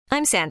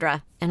I'm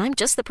Sandra, and I'm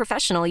just the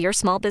professional your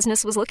small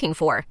business was looking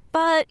for.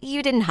 But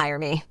you didn't hire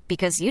me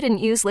because you didn't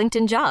use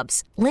LinkedIn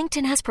Jobs.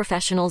 LinkedIn has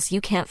professionals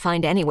you can't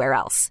find anywhere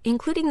else,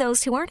 including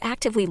those who aren't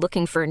actively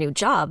looking for a new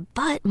job,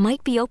 but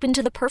might be open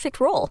to the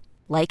perfect role,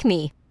 like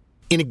me.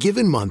 In a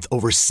given month,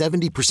 over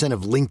 70%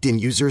 of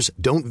LinkedIn users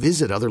don't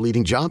visit other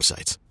leading job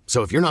sites.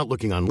 So if you're not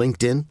looking on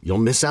LinkedIn, you'll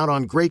miss out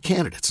on great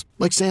candidates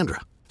like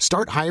Sandra.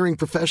 Start hiring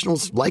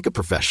professionals like a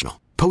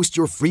professional. Post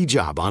your free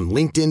job on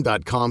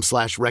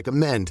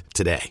linkedin.com/recommend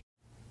today.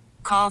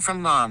 Call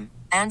from mom.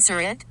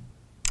 Answer it.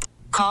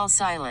 Call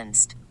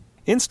silenced.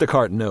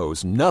 Instacart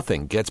knows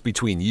nothing gets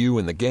between you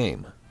and the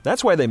game.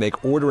 That's why they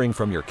make ordering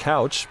from your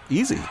couch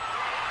easy.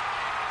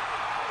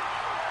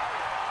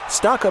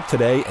 Stock up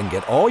today and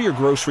get all your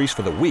groceries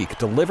for the week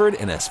delivered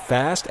in as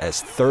fast as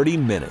 30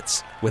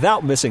 minutes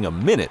without missing a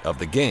minute of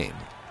the game.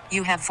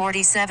 You have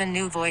 47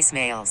 new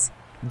voicemails.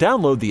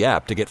 Download the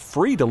app to get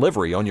free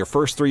delivery on your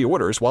first 3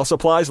 orders while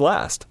supplies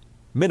last.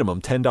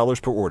 Minimum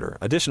 $10 per order.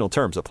 Additional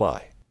terms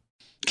apply.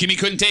 Kimmy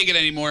couldn't take it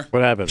anymore.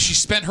 What happened? She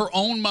spent her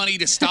own money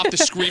to stop the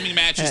screaming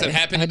matches that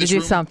happen in this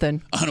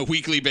room on a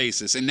weekly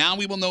basis. And now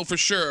we will know for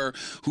sure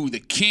who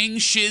the king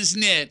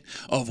shiznit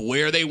of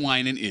Where They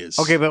Whinin' is.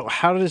 Okay, but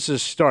how does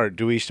this start?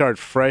 Do we start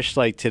fresh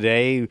like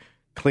today,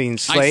 clean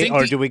slate,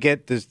 or do we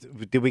get this?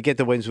 Did we get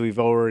the wins we've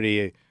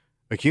already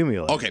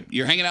accumulated? Okay,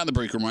 you're hanging out in the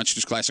break room,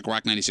 Rochester's Classic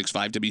Rock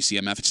 96.5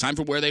 WCMF. It's time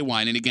for Where They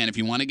Whine. And again, if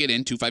you want to get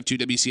in, 252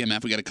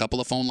 WCMF, we got a couple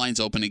of phone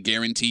lines open to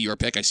guarantee your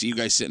pick. I see you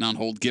guys sitting on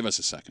hold. Give us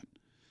a second.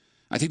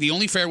 I think the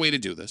only fair way to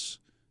do this,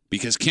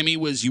 because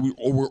Kimmy you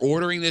were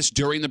ordering this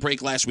during the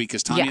break last week,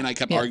 because Tanya and I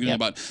kept arguing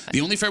about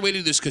the only fair way to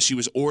do this, because she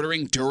was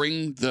ordering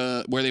during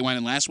the Where They Whine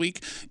in last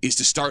week, is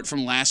to start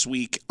from last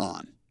week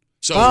on.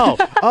 So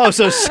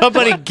so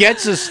somebody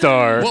gets a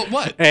star. Well,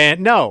 what?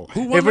 And no,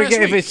 who won last week?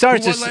 If it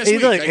starts, who won last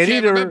week? I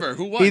can't remember.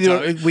 Who won?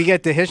 Either we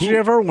get the history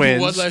of our wins.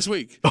 Who won last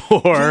week? Or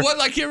who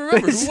won? I can't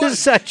remember. This who won? is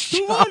such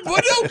who won?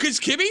 Well, no, because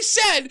Kimmy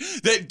said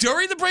that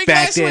during the break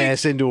last week. Backed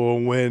ass into a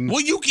win.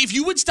 Well, if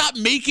you would stop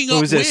making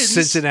up wins. It was a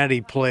Cincinnati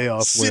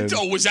playoff win.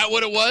 Oh, was that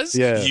what it was?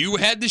 Yeah. You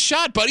had the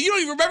shot, buddy. You don't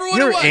even remember what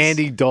You're it was.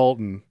 Andy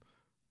Dalton.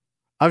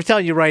 I'm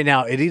telling you right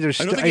now, it either.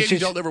 I don't think Andy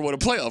Dalton ever won a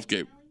playoff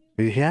game.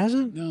 He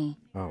hasn't? No.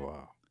 Oh,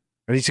 wow.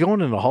 And he's going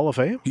in the Hall of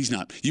Fame? He's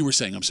not. You were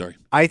saying, I'm sorry.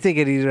 I think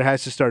it either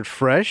has to start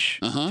fresh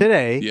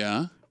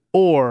today,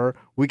 or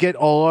we get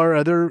all our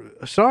other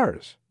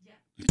stars.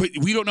 But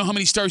we don't know how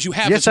many stars you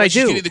have. Yes, That's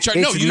why I do. The chart.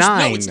 It's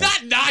 9. No, it's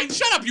not 9.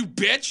 Shut up, you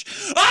bitch.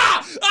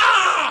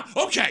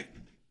 Okay.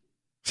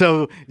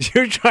 So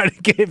you're trying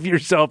to give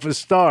yourself a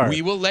star.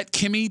 We will let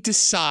Kimmy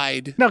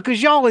decide. No,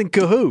 because y'all in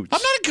cahoots.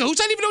 I'm not in cahoots.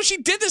 I didn't even know she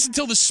did this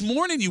until this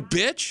morning, you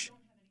bitch.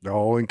 They're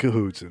all in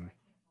cahoots. And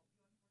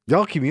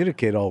y'all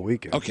communicate all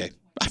weekend. Okay.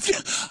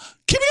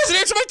 Kimmy doesn't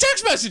answer my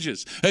text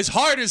messages. As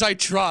hard as I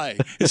try.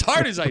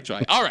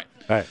 All right.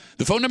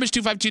 The phone number is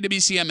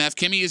 252-WCMF.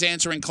 Kimmy is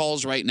answering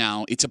calls right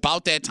now. It's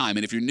about that time.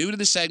 And if you're new to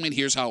the segment,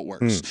 here's how it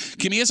works.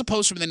 Kimmy has a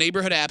post from the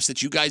neighborhood apps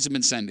that you guys have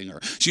been sending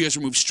her. She has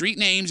removed street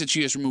names and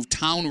she has removed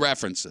town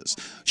references.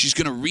 She's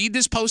going to read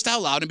this post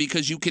out loud, and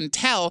because you can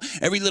tell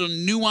every little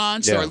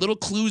nuance or little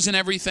clues and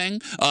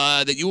everything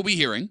that you will be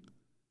hearing,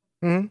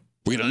 we're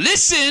going to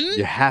listen.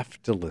 You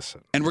have to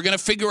listen. And we're going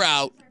to figure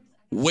out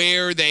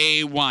where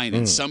they whine.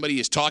 And somebody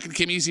is talking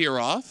Kimmy's ear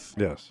off.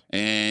 Yes.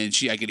 And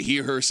I could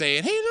hear her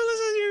saying, hey, no,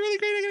 listen, you're really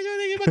great. I got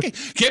to go. Okay.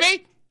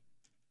 Kimmy?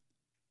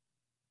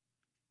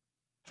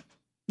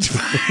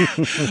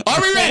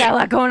 Are we ready? Got a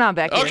lot going on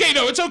back here. Okay,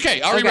 no, it's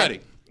okay. Are we ready?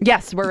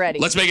 Yes, we're ready.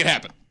 Let's make it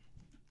happen.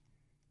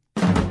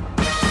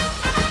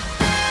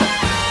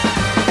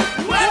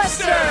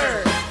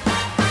 Webster!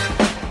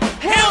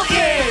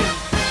 Hilton!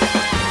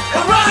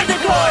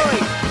 Irondegoy!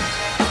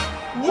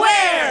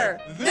 Where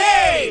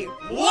They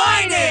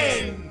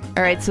Whinin'!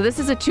 All right, so this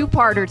is a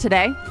two-parter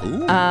today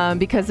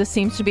because this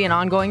seems to be an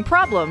ongoing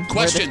problem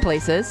where this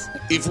place is.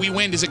 If we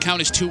win, does it count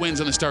as 2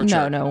 wins on the star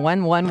chart? No,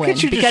 one win.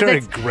 Can't you just sort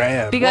of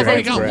grab? Because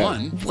I got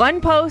one.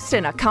 One post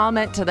and a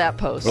comment to that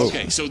post.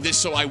 Okay,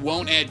 so I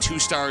won't add 2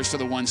 stars to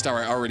the 1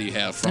 star I already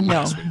have from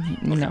last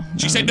week. No.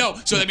 She said no,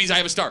 so that means I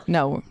have a star.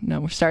 No,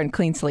 we're starting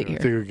clean slate here.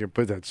 I think we can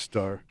put that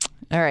star.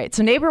 All right,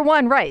 so neighbor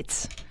 1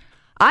 writes,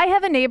 I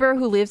have a neighbor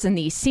who lives in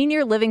the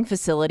senior living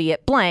facility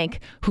at blank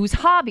whose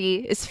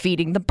hobby is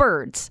feeding the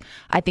birds.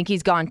 I think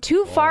he's gone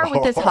too far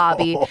with this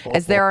hobby,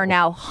 as there are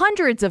now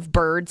hundreds of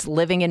birds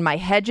living in my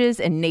hedges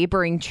and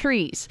neighboring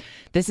trees.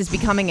 This is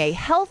becoming a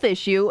health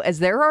issue as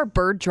there are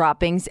bird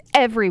droppings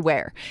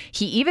everywhere.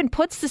 He even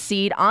puts the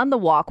seed on the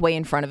walkway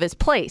in front of his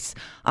place.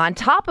 On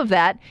top of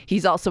that,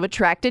 he's also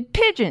attracted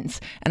pigeons,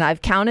 and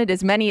I've counted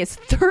as many as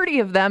 30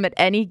 of them at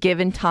any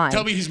given time.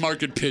 Tell me he's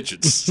marking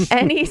pigeons.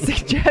 Any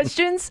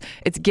suggestions?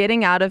 It's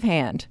getting out of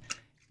hand.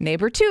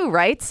 Neighbor 2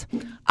 writes,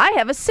 I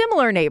have a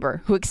similar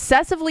neighbor who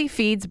excessively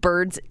feeds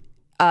birds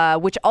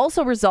which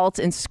also results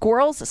in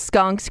squirrels,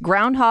 skunks,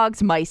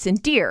 groundhogs, mice,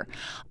 and deer.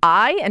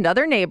 I and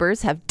other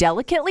neighbors have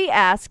delicately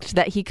asked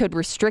that he could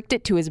restrict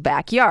it to his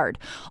backyard.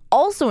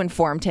 Also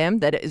informed him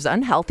that it is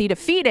unhealthy to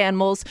feed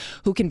animals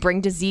who can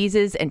bring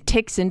diseases and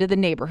ticks into the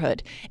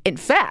neighborhood. In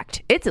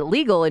fact, it's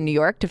illegal in New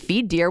York to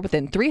feed deer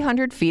within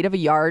 300 feet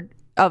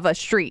of a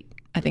street,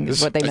 I think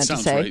is what they meant to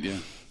say. Right, yeah.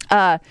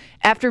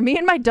 After me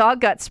and my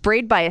dog got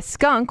sprayed by a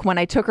skunk when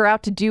I took her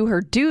out to do her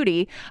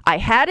duty, I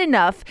had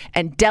enough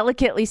and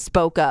delicately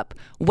spoke up.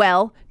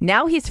 Well,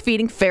 now he's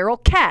feeding feral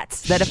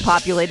cats that have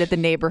populated the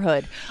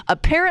neighborhood.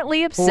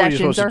 Apparently,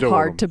 obsessions are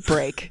hard to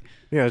break.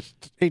 Yeah, it's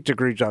 8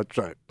 degrees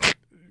outside.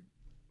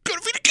 Go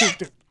to feed a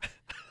cat.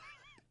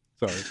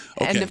 Sorry.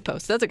 Okay. End of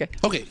post. That's okay.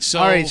 Okay, so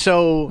all right,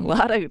 so a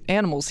lot of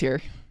animals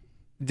here.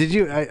 Did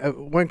you?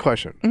 One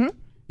question. Mm-hmm.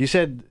 You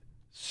said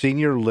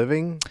senior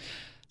living.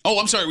 Oh,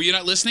 I'm sorry. Were you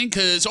not listening?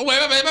 Because wait.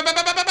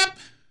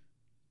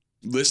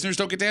 Listeners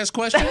don't get to ask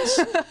questions.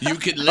 You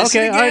can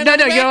listen. Okay, again. all right, no,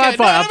 I'm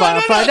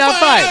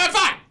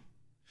fine.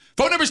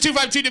 Phone number is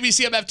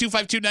 252-WCMF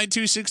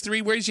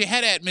 252-9263. Where's your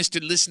head at,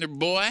 Mr. Listener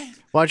Boy?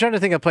 Well, I'm trying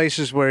to think of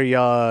places where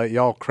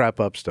y'all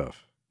crap up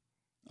stuff.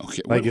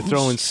 Okay, like you're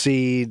throwing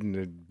seed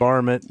and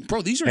varmint.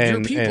 Bro, these are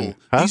your people.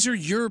 Huh? These are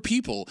your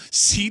people.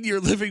 Senior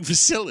living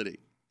facility.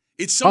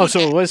 It's so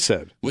it was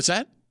said. What's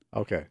that?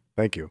 Okay,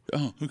 thank you.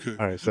 Oh, okay.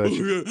 All right, so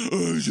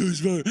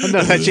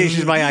that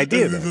changes my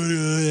idea,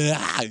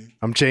 though.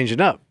 I'm changing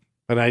up,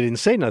 and I didn't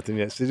say nothing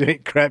yet, so it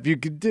ain't crap you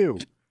could do.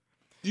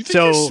 You think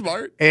you're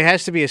smart? It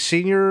has to be a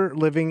senior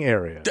living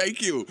area.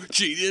 Thank you,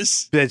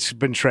 genius. That's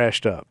been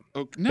trashed up.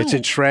 Oh, no. It's a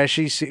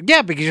trashy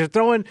yeah, because you're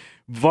throwing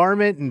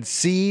varmint and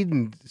seed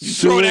and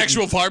throwing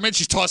actual varmint.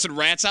 She's tossing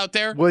rats out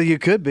there. Well, you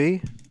could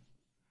be.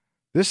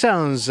 This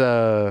sounds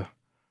a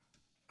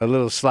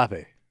little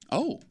sloppy.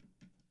 Oh.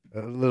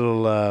 A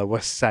little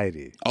West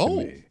Sidey.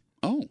 Oh.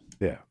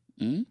 Yeah.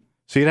 Mm-hmm.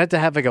 So you'd have to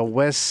have like a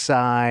West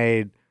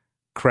Side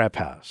crap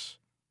house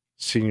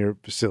senior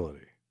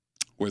facility.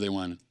 Where they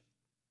whining?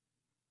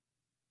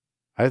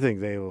 I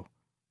think they will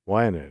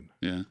whining.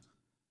 Yeah.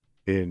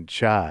 In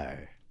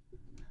chai.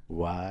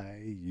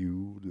 Why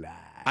you lie?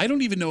 I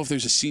don't even know if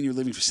there's a senior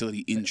living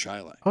facility in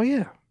Chile. Oh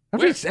yeah.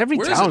 Every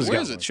where town's Where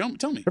got is it? one.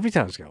 Tell me. Every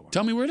town's got one.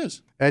 Tell me where it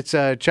is. It's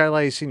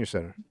Chile Senior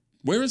Center.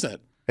 Where is that?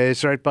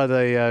 It's right by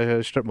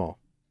the strip mall.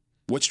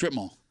 What strip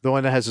mall? The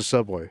one that has a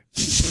Subway.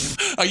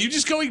 Are you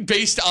just going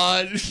based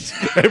on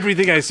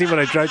everything I see when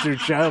I drive through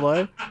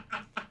Chile?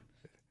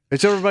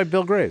 It's over by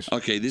Bill Gray's.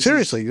 Okay,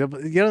 seriously, you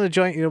know the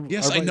joint.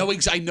 Yes, I know.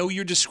 I know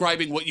you're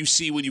describing what you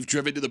see when you've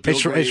driven to the Bill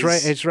Gray's.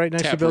 It's right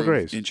next to Bill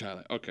Gray's in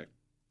Chile. Okay.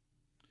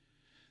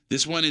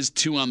 This one is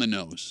 2 on the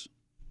nose,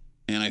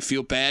 and I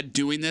feel bad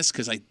doing this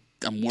because I'm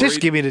worried. Just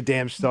give me the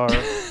damn star.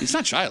 It's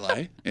not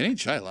Chile. It ain't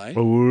Chile.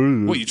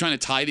 Oh, what, you trying to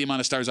tie the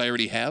amount of stars I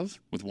already have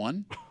with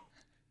one?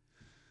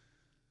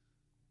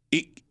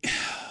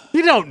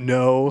 You don't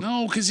know.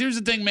 No, because here's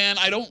the thing, man.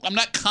 I'm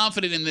not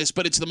confident in this,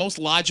 but it's the most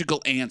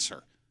logical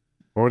answer.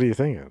 What are you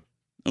thinking?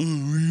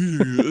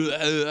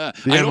 I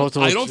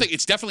don't think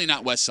it's definitely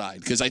not West Side,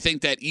 because I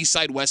think that East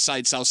Side, West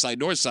Side, South Side,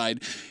 North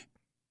Side,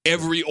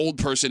 every old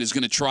person is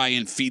going to try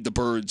and feed the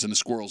birds and the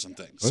squirrels and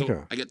things. So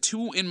okay. I got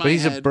 2 in my head. But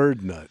he's head. a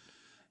bird nut.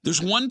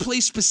 There's one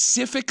place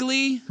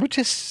specifically. Well,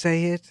 just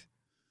say it.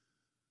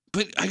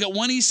 But I got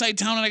one East Side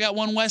town and I got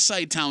one West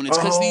Side town. It's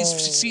because these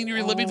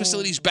senior living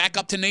facilities back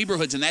up to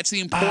neighborhoods, and that's the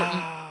important. All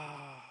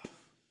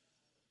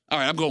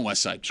right, I'm going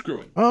West Side.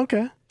 Screw it. Oh,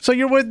 okay. So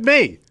you're with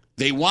me.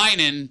 They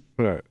whining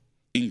right.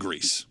 in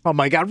Greece. Oh,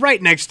 my God.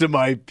 Right next to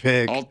my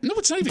pig. No,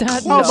 it's not even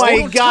close. Oh,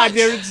 my God.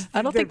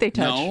 I don't think they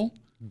touch. No.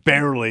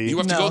 Barely. You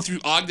have to go through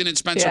Ogden and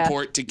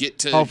Spencerport to get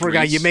to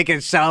forgot. You make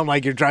it sound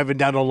like you're driving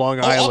down a Long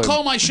Island. I'll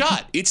call my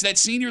shot. It's that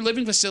senior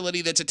living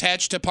facility that's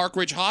attached to Park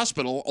Ridge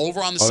Hospital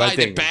over on the side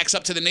that backs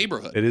up to the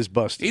neighborhood. It is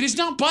busted. It is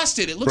not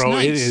busted. It looks Bro,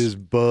 nice. it is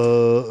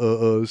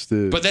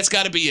busted. But that's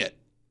got to be it.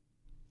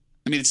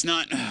 I mean, it's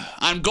not.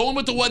 I'm going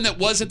with the one that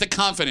wasn't the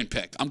confident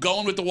pick. I'm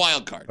going with the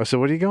wild card. Oh, so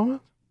what are you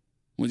going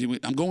with?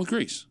 I'm going with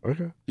Greece.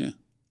 Okay. Yeah.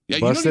 Yeah,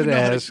 busted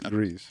ass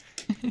Greece.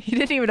 He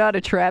didn't even know how to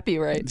trap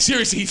you right.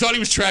 Seriously, he thought he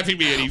was trapping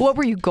me. What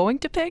were you going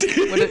to pick?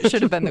 What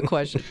should have been the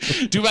question.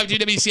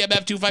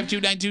 252-WCMF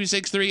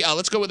 252-9263.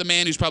 Let's go with a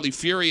man who's probably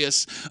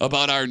furious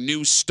about our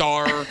new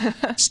star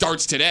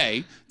starts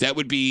today. That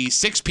would be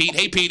 6 Pete.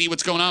 Hey, Petey,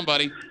 what's going on,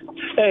 buddy?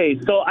 Hey,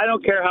 so I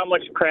don't care how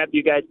much crap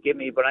you guys give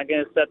me, but I'm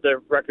going to set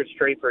the record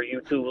straight for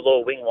you 2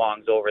 little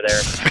wing-wongs over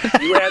there.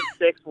 You have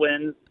 6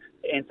 wins.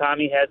 And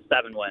Tommy has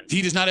 7 wins.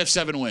 He does not have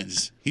 7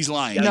 wins. He's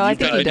lying. No, I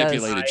think he does.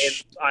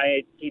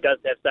 He does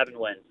have 7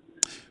 wins.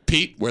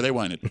 Pete, where they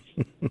wanted?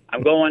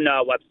 I'm going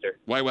Webster.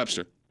 Why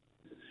Webster?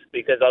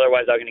 Because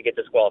otherwise I'm going to get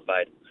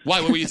disqualified.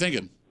 Why? What were you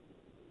thinking?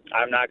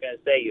 I'm not going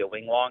to say you,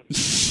 Wing Wong.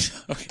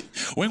 Okay.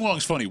 Wing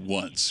Wong's funny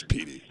once,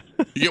 Petey.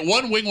 You get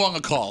one Wing Wong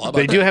a call. How about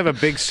they do that? have a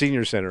big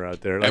senior center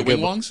out there. At Wing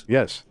Wong's?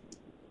 Yes.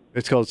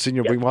 It's called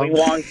Senior Wing Wong? Wing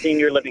Wong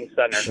Senior Living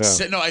Center.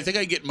 Yeah. No, I think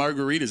I get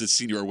margaritas at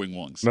Senior Wing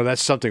Wong's. No,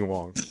 that's something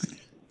wrong.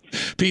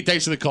 Pete,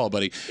 thanks for the call,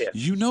 buddy. Yeah.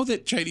 You know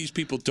that Chinese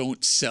people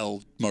don't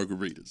sell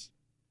margaritas.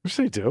 Yes,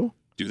 they do.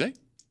 Do they?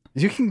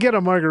 You can get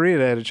a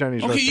margarita at a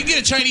Chinese restaurant. Okay, you get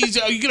a Chinese.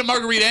 You get a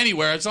margarita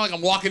anywhere. It's not like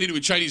I'm walking into a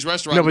Chinese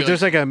restaurant. No, but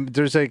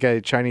there's like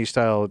a Chinese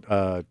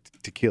style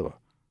tequila.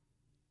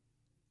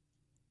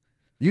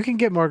 You can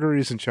get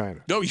margaritas in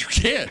China. No, you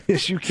can't.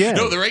 Yes, you can.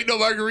 No, there ain't no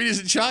margaritas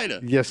in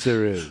China. Yes,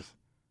 there is.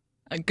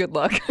 Good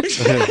luck.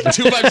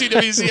 252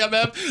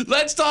 WCMF.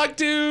 Let's talk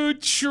to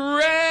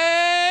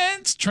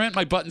Trent. Trent,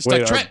 my button's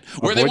stuck. Trent,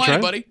 where are they whining,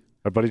 buddy?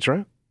 Our buddy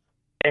Trent?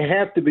 They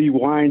have to be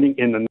whining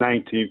in the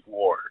 19th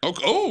Ward.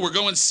 Oh, we're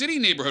going city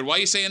neighborhood. Why are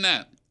you saying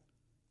that?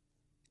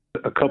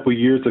 A couple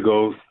years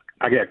ago,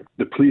 I got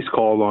the police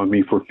called on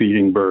me for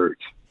feeding birds.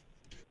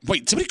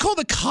 Wait, somebody called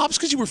the cops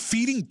because you were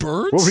feeding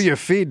birds? What were you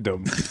feeding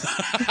them?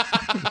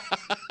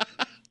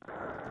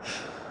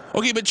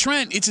 Okay, but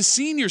Trent, it's a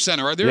senior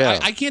center. Are there? Yeah.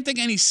 I can't think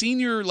any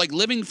senior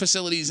living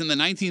facilities in the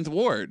 19th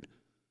Ward.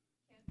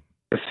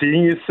 A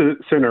senior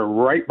center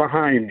right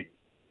behind me.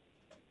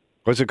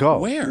 What's it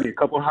called? Where? A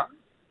couple right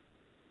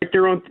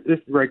there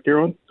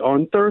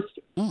on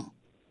Thursday. Oh,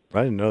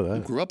 I didn't know that. I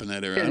grew up in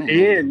that area. I don't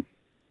know.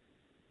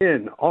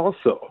 And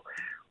also,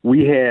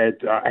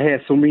 I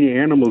had so many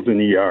animals in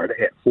the yard.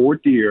 I had 4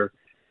 deer.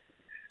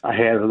 I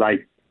had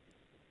like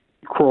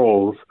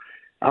crows.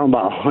 I don't know,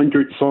 about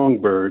 100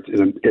 songbirds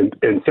and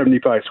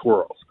 75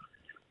 squirrels.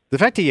 The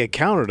fact that you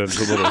counted them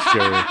is a little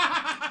scary. All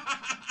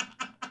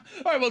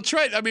right, well,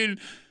 Trent, I mean,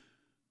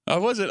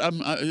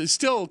 I'm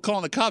still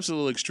calling the cops a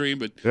little extreme,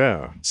 but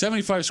yeah,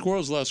 75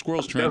 squirrels, a lot of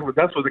squirrles, Trent.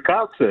 That's what the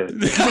cops said.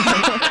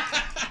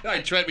 All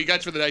right, Trent, we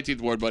got you for the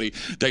 19th Ward, buddy.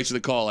 Thanks for the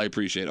call. I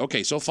appreciate it.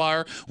 Okay, so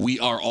far, we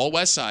are all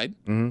West Side.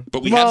 Mm-hmm.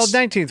 But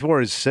 19th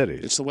Ward is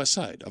city. It's the West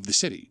Side of the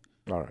city.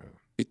 All right.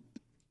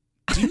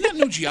 Do you not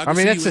know geography? I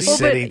mean, that's a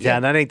city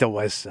town. That ain't the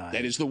West Side.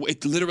 That is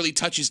it literally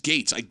touches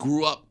Gates. I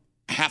grew up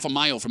half a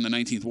mile from the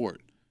 19th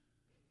Ward.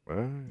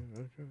 Okay,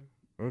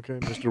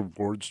 Mr.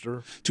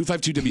 Wardster.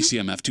 252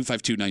 WCMF,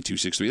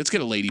 252-9263. Let's get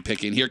a lady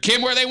pick in here.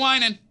 Kim, where are they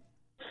whining?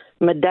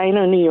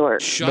 Medina, New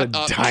York. Shut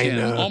up, Kim.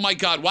 Oh, my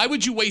God. Why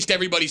would you waste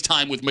everybody's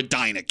time with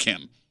Medina,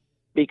 Kim?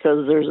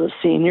 Because there's a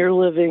senior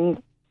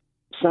living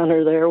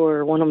center there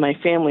where one of my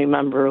family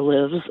members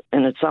lives,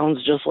 and it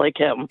sounds just like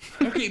him.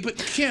 Okay, but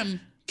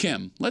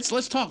Kim,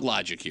 let's talk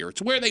logic here. It's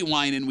where they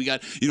whining. We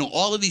got,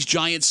 all of these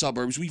giant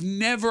suburbs. We've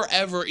never,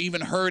 ever even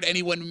heard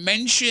anyone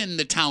mention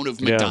the town of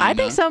Medina. I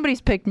think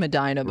somebody's picked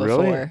Medina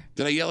before. Really?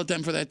 Did I yell at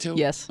them for that, too?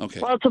 Yes. Okay.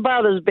 Well, it's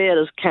about as bad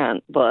as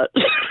Kent, but...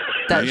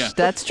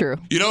 That's true.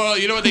 You know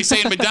what they say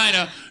in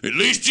Medina? At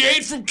least you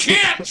ain't from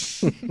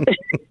Kent.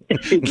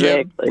 Exactly.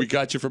 Kim, we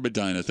got you from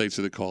Medina. Thanks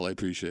for the call. I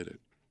appreciate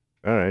it.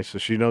 All right, so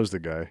she knows the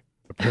guy,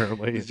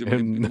 apparently,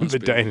 in the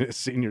Medina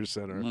Senior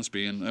Center. Must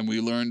be. And we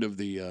learned of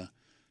the...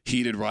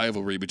 heated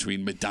rivalry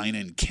between Medina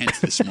and Kent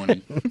this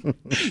morning.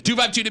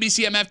 252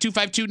 WCMF,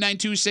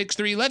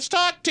 252-9263. Let's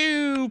talk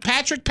to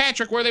Patrick.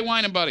 Patrick, where are they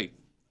whining, buddy?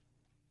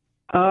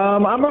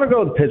 I'm going to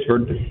go with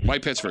Pittsford. Why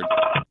Pittsford?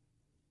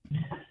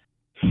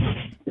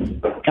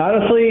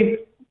 Honestly,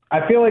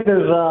 I feel like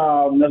there's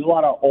a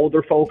lot of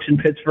older folks in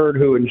Pittsford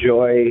who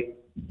enjoy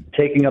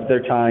taking up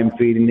their time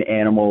feeding the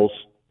animals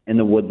in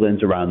the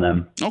woodlands around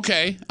them.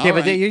 Okay. Yeah,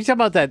 but you're talking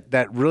about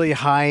that really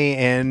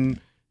high-end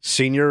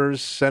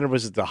seniors center.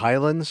 Was it the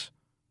Highlands?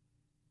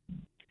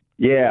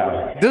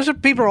 Yeah. Those are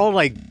people are all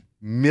like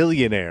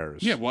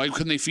millionaires. Yeah, why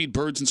couldn't they feed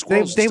birds and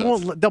squirrels? They and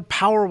stuff? won't. They'll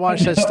power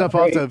wash that stuff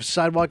off the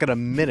sidewalk in a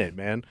minute,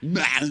 man.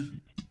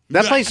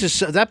 That place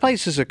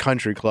is a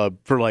country club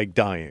for like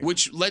dying.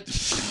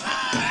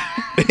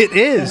 It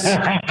is.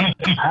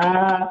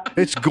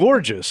 It's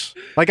gorgeous.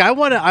 Like I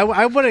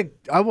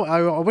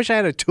wish I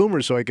had a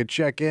tumor so I could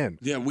check in.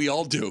 Yeah, we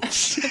all do.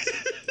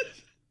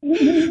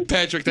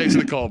 Patrick, thanks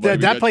for the call, buddy.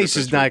 That place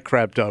is not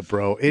crept up,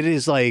 bro. It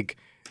is like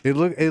it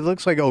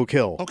looks like Oak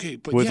Hill. Okay,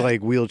 but with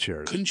like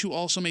wheelchairs. Couldn't you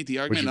also make the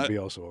argument? Which would be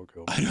also Oak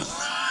Hill.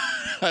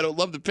 I don't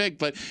love the pick,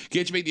 but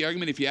can't you make the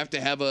argument if you have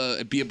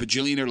to be a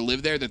bajillionaire to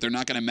live there that they're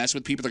not going to mess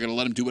with people? They're going to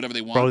let them do whatever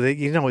they want. Bro,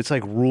 it's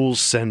like rules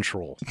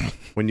central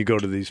when you go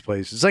to these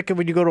places. It's like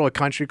when you go to a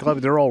country club,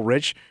 they're all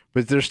rich,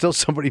 but there's still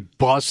somebody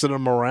bossing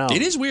them around.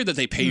 It is weird that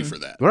they pay for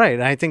that. Right.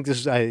 I think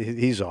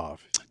he's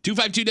off.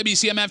 252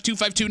 WCMF,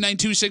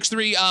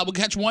 252-9263. We'll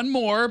catch one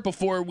more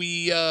before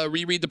we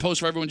reread the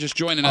post for everyone just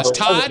joining us.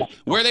 Todd,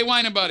 where are they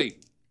whining, buddy?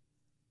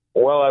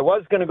 Well, I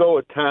was going to go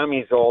with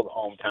Tommy's old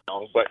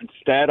hometown, but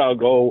instead I'll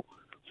go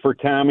for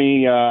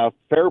Tommy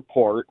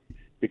Fairport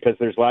because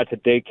there's lots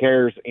of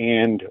daycares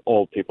and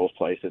old people's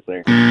places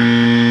there.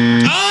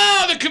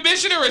 Oh, the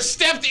commissioner has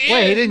stepped in.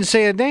 Wait, he didn't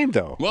say a name,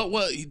 though.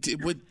 Well,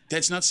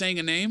 that's not saying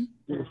a name?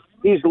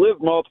 He's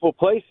lived multiple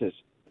places.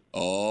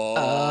 Oh.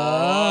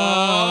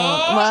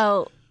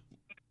 Well,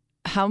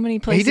 how many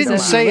places? He didn't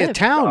say a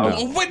town.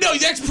 Oh, wait, no,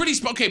 that's pretty.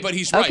 Okay, but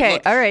he's right. Okay,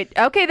 Look. all right.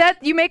 Okay,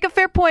 you make a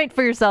fair point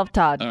for yourself,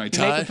 Todd. All right, you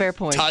Todd. make a fair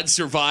point. Todd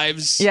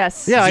survives.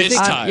 Yes. Yeah, this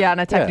time. Yeah, on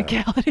a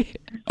technicality.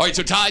 All right,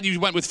 so Todd, you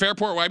went with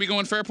Fairport. Why are we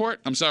going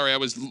Fairport? I'm sorry, I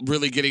was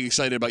really getting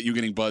excited about you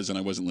getting buzzed and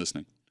I wasn't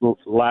listening.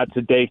 Lots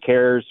of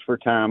daycares for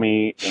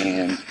Tommy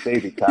and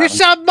baby Tommy. You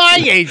sound my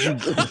age, you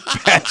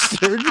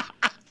bastard.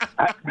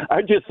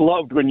 I just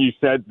loved when you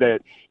said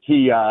that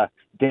he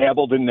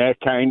dabbled in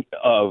that kind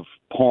of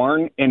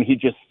porn, and he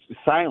just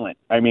silent.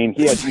 I mean,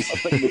 he had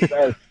nothing to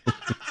say.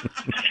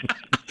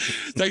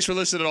 Thanks for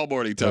listening all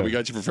morning, Tom. We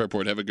got you for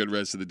Fairport. Have a good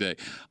rest of the day.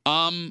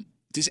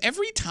 Does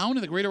every town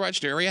in the greater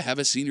Rochester area have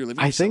a senior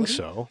living facility? I think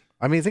so.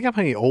 I mean, think how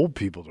many old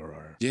people there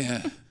are.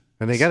 Yeah.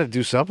 And they got to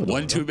do something.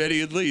 One too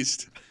many at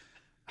least.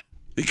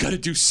 They got to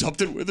do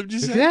something with them, you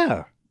say?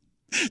 Yeah.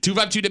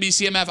 252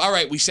 WCMF. All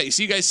right,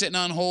 see you guys sitting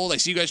on hold. I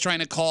see you guys trying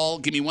to call.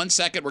 Give me 1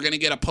 second. We're going to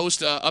get a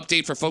post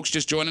update for folks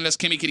just joining us.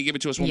 Kimmy, can you give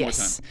it to us one more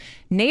time?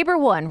 Neighbor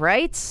 1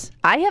 writes,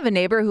 I have a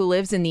neighbor who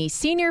lives in the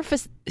senior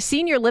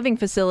living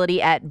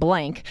facility at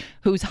blank,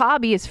 whose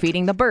hobby is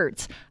feeding the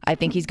birds. I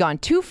think he's gone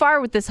too far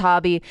with this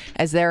hobby,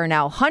 as there are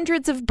now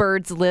hundreds of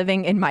birds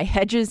living in my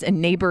hedges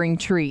and neighboring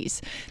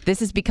trees.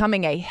 This is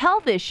becoming a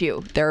health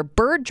issue. There are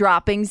bird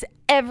droppings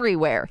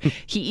everywhere.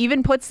 He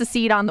even puts the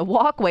seed on the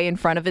walkway in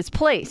front of his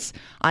place.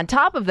 On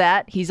top of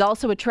that, he's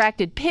also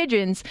attracted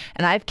pigeons,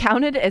 and I've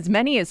counted as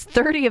many as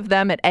 30 of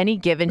them at any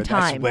given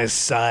time. That's West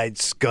Side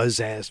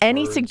scuzz-ass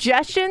Any birds.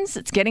 suggestions?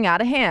 It's getting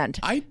out of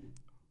hand.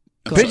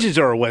 Pigeons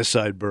are a West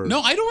Side bird.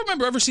 No, I don't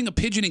remember ever seeing a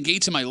pigeon in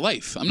gates in my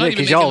life. I'm Yeah, not even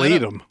 'cause making y'all that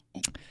eat up. them.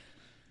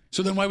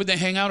 So then why would they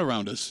hang out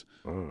around us?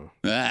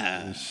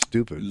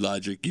 Stupid.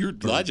 Logic. Your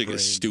logic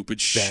is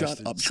stupid.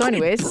 Shut up. So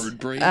anyways, Bird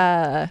brain.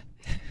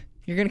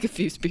 you're going to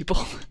confuse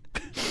people.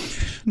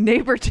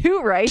 Neighbor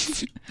 2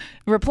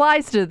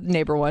 replies to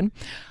neighbor 1.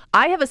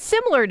 I have a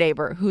similar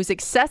neighbor who's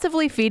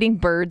excessively feeding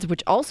birds,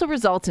 which also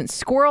results in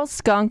squirrels,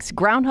 skunks,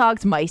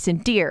 groundhogs, mice,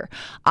 and deer.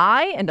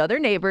 I and other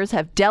neighbors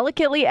have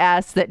delicately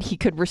asked that he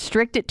could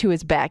restrict it to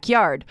his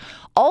backyard.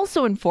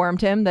 Also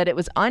informed him that it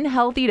was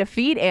unhealthy to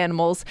feed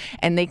animals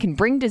and they can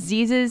bring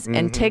diseases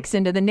and ticks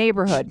into the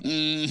neighborhood.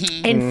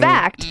 In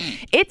fact,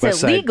 it's West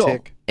Side illegal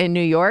tick. in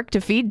New York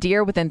to feed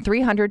deer within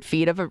 300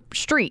 feet of a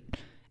street.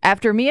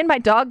 After me and my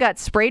dog got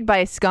sprayed by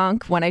a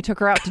skunk when I took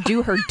her out to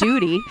do her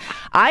duty,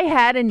 I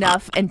had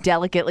enough and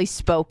delicately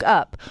spoke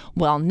up.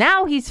 Well,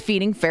 now he's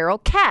feeding feral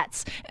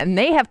cats, and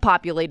they have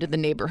populated the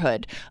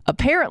neighborhood.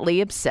 Apparently,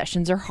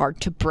 obsessions are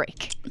hard to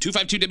break.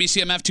 252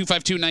 WCMF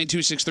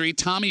 252-9263.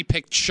 Tommy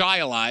picked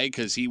Chi-Li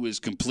because he was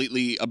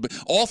completely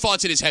all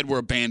thoughts in his head were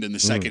abandoned the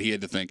second he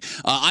had to think.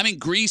 I'm in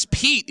Greece.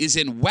 Pete is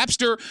in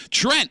Webster.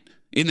 Trent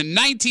in the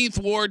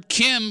 19th Ward.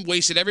 Kim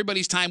wasted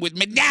everybody's time with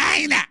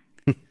Medina.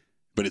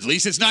 But at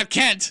least it's not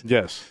Kent.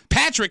 Yes.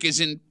 Patrick is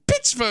in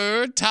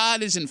Pittsford.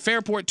 Todd is in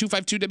Fairport,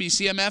 252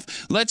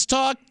 WCMF. Let's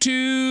talk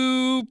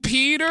to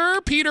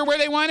Peter. Peter, where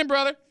they whining,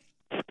 brother?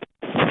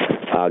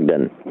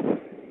 Ogden.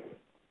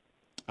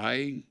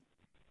 I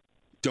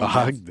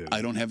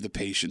don't have the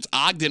patience.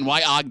 Ogden,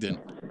 why Ogden?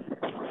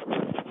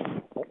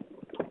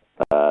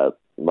 A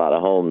lot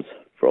of homes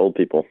for old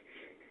people.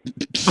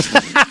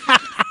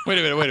 Wait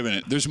a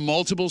minute. There's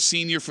multiple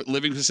senior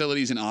living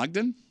facilities in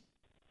Ogden?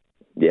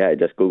 Yeah, I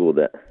just Googled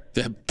it.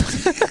 All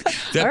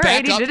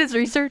right, he did his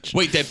research.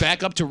 Wait, that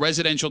back up to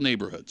residential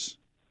neighborhoods?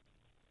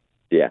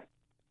 Yeah.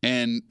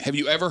 And have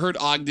you ever heard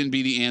Ogden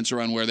be the answer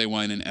on where they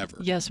whining ever?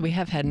 Yes, we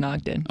have had an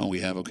Ogden. Oh,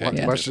 we have?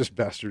 Okay. Watch this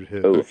bastard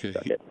hit. Okay.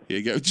 Here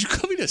you go. Did you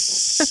call me to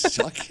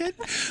suck it?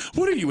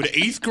 What are you, an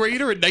 8th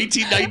grader in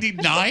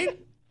 1999?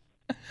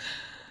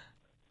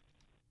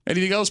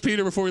 Anything else,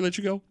 Peter, before we let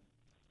you go?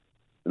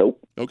 Nope.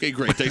 Okay,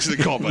 great. Thanks for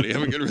the call, buddy.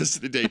 Have a good rest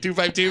of the day.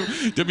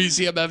 252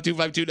 WCMF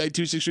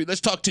 252-9263. Let's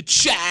talk to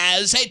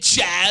Chaz. Hey,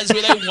 Chaz,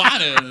 where they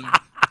whining?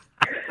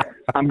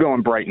 I'm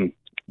going Brighton.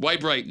 Why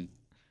Brighton?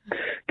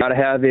 Got to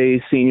have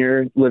a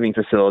senior living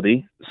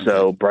facility,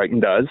 so Brighton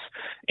does.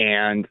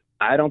 And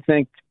I don't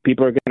think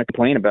people are going to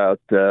complain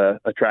about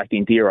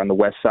attracting deer on the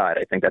west side.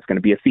 I think that's going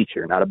to be a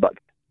feature, not a bug.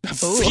 A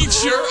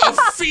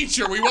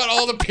feature. We want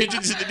all the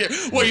pigeons in the deer.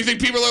 What, you think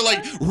people are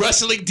like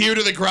wrestling deer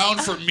to the ground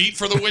for meat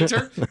for the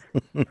winter?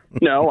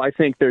 No, I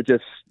think they're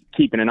just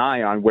keeping an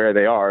eye on where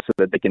they are so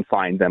that they can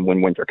find them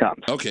when winter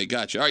comes. Okay,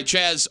 gotcha. All right,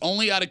 Chaz,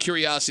 only out of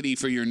curiosity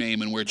for your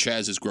name and where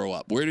Chaz's grow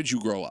up. Where did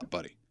you grow up,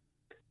 buddy?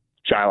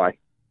 Chi-Li,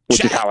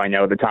 which is how I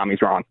know that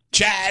Tommy's wrong.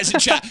 Chaz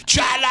and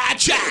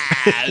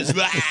Chaz,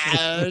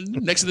 man.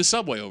 Next to the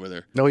subway over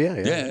there. Oh, yeah.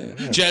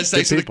 Chaz,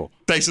 thanks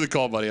for the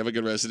call, buddy. Have a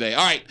good rest of the day.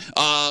 All right,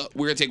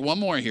 we're going to take one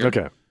more here.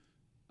 Okay.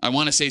 I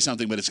want to say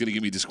something, but it's going to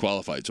get me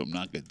disqualified, so I'm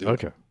not going to do it.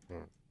 Okay.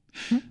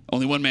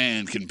 Only one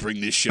man can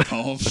bring this ship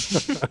home.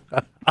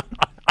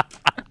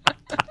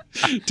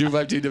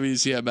 252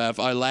 WCMF.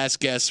 Our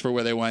last guest for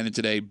Where They Whining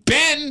today.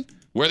 Ben,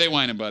 where they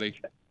whining, buddy?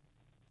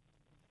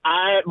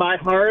 My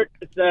heart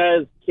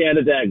says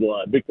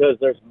Canandaigua because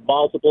there's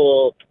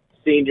multiple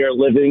senior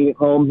living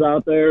homes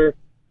out there,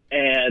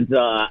 and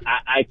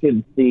I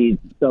can see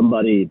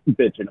somebody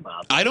bitching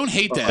about that. I don't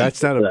hate that.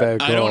 That's not a bad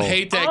call. I don't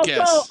hate that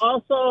guess.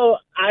 Also,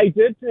 I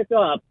did pick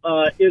up,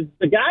 is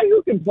the guy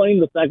who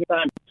complained the second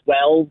time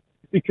 12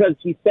 because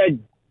he said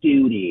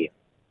duty?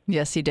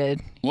 Yes, he did.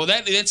 Well,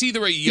 that's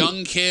either a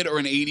young kid or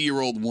an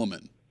 80-year-old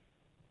woman.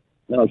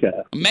 Okay.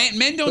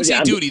 Men don't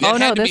say duty. That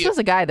had to this was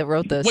a guy that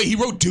wrote this. Wait, he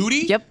wrote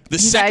duty? Yep. The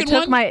second I took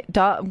one? my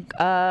dog.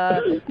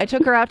 I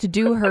took her out to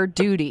do her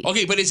duty.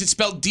 Okay, but is it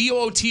spelled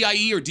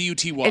D-O-O-T-I-E or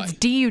D-U-T-Y? It's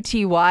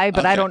D-U-T-Y,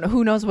 but I don't know.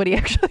 Who knows what he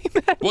actually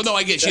meant? Well, no,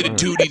 I guess she had a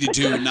duty to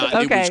do, not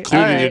Okay, it was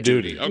clear. all right.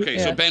 Duty. Okay,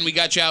 Yeah. so Ben, we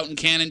got you out in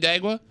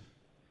Canandaigua?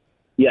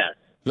 Yes.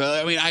 Well,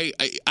 I mean,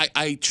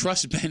 I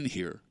trust Ben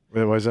here.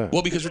 Why is that?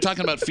 Well, because we're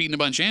talking about feeding a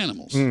bunch of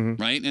animals,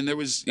 right? And there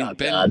was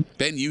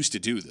Ben used to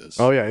do this.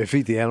 Oh, yeah, you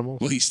feed the animals?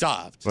 Well, he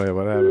stopped. Wait,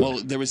 what happened? Well,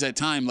 there was that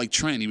time, like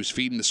Trent, he was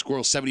feeding the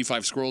squirrels,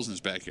 75 squirrels in his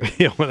backyard.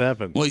 Yeah, what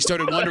happened? Well, he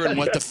started wondering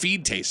what the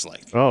feed tastes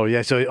like. Oh,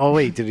 yeah. So,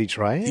 wait, did he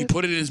try it? He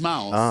put it in his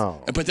mouth.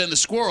 Oh. But then the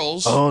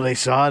squirrels. Oh, they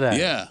saw that.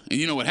 Yeah. And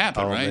you know what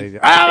happened, right? Oh,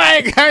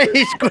 my God.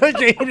 He's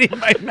squishing in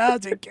my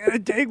mouth. I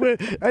can't take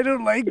it. I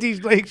don't like these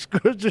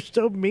squirrels. They're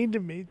so mean to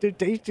me. They're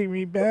tasting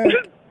me bad.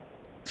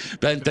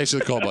 Ben, thanks for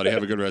the call, buddy.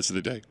 Have a good rest of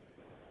the day.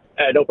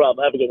 No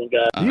problem. Have a good one,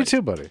 guys. You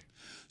too, buddy.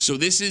 So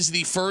this is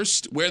the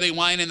first Where They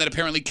Whinin' that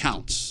apparently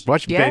counts.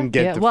 Watch Ben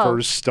get the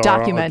first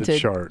star on the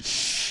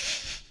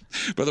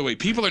chart. By the way,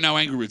 people are now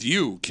angry with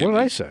you, Kimmy. What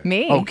did I say?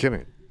 Me? Oh,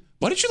 Kimmy.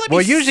 Why don't you let me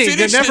usually they're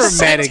finish never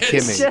this mad at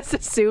sentence? Kimmy. Just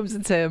assumes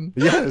it's him.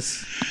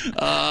 Yes.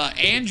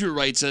 Andrew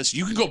writes us,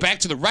 you can go back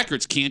to the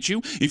records, can't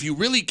you? If you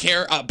really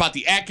care about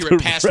the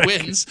accurate past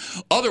wins.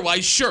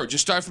 Otherwise, sure,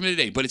 just start from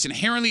today. But it's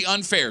inherently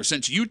unfair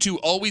since you two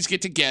always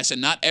get to guess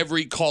and not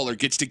every caller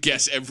gets to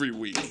guess every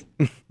week.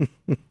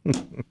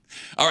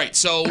 All right,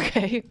 so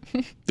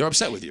they're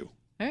upset with you.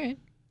 All right.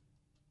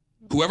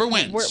 Whoever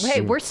wins.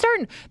 We're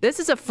starting. This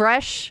is a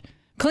fresh,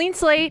 clean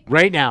slate.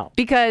 Right now.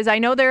 Because I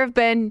know there have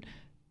been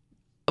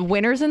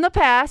winners in the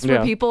past where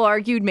Yeah. people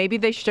argued maybe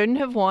they shouldn't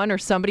have won or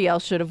somebody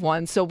else should have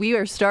won. So we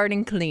are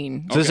starting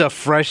clean. So this is a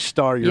fresh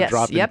star you're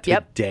dropping Yep.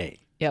 today.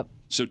 Yep.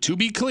 So to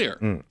be clear,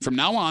 from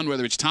now on,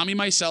 whether it's Tommy,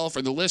 myself,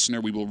 or the listener,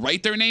 we will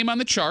write their name on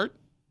the chart.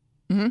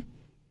 Mm-hmm.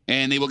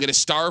 And they will get a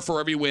star for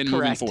every win moving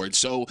Correct. forward.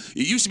 So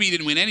it used to be you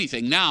didn't win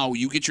anything. Now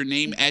you get your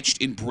name etched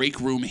in break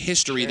room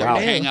history that Wow.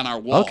 will hang on our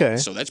wall. Okay.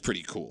 So that's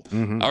pretty cool.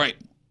 All right.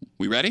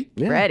 We ready?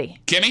 Yeah. Ready.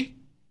 Kimmy,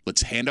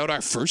 let's hand out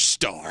our first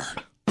star.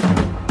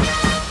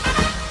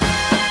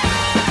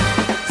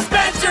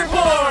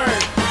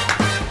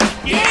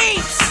 Spencerport!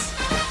 Yates!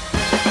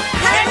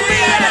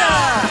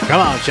 Henrietta!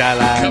 Come on,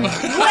 Shyline. Come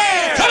on.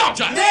 Where Come on,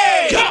 John.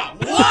 they Come on.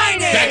 whining!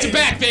 Back to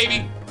back,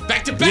 baby.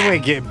 Back to back. You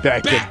ain't getting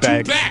back to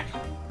back. back.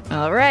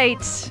 All right.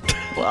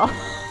 Well,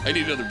 I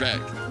need another bag.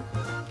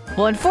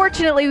 well,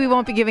 unfortunately, we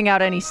won't be giving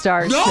out any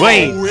stars. No,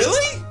 Wait.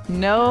 really?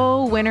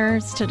 No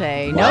winners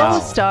today. Wow. No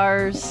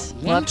stars.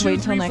 We'll have to wait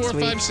until next 4,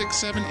 week. 5, 6,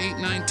 7, 8,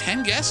 9,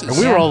 10 guesses. And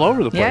we were all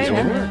over the place. Yeah,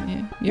 weren't we? yeah.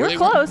 You Were were they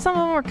close. Some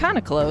of them were kind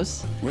of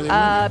close. Were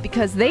they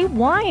Because they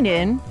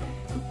whining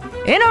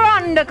in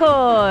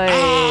Irondequoit.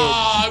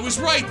 Ah, it was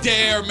right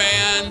there,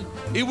 man.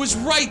 It was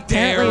right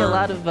there. Apparently, a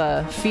lot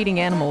of feeding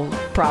animal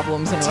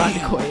problems in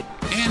Irondequoit.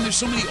 And there's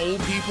so many old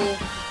people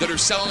that are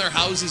selling their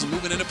houses and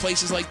moving into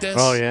places like this.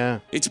 Oh, yeah.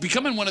 It's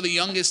becoming one of the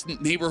youngest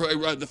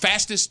neighborhood, the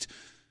fastest.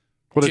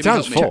 Well, the Kimmy,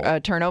 town's help me. full.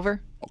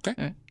 Turnover?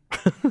 Okay.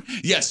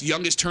 Yes,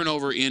 youngest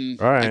turnover in.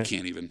 All right. I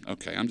can't even.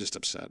 Okay, I'm just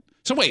upset.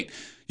 So wait,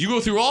 you go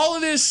through all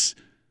of this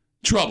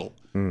trouble.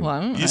 Well,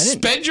 I You didn't.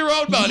 spend your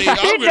own money. I I'm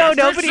didn't gonna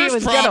know fix nobody this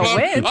was gonna problem.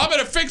 win. I'm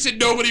gonna fix it.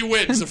 Nobody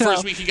wins. The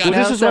first week he got Well,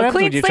 it. this is so what happens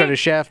clean when you try slate to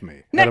shaft me out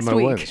of next my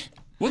week. wins.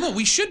 Well, no,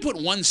 we should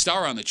put one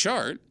star on the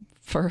chart.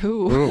 For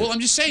who? Well, I'm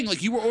just saying,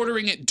 like you were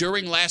ordering it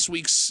during last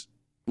week's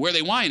Where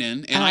They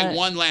Whinin', and I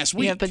won last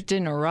week. Yeah, but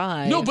didn't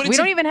arrive. No, but we it's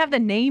don't a- even have the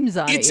names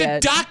on It's it a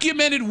yet.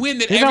 documented win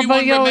that You know, everyone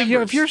but, you know,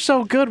 remembers. if you're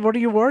so good, what are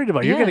you worried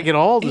about? You're Yeah, going to get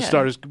all the yeah.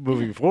 stars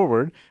moving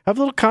forward. Have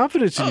a little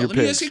confidence in your let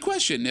me picks. ask you a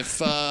question. If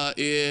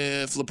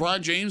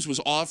LeBron James was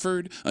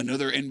offered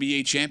another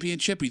NBA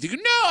championship, you think,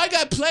 no, I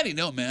got plenty.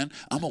 No, man,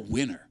 I'm a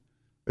winner.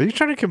 Are you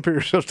trying to compare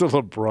yourself to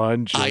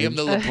LeBron James? I am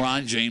the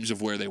LeBron James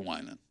of Where They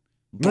Whinin'.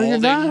 No, you're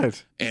Balding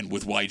not. and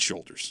with wide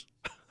shoulders.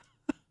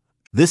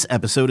 This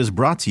episode is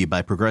brought to you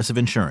by Progressive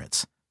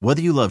Insurance.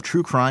 Whether you love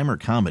true crime or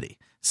comedy,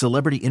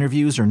 celebrity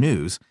interviews or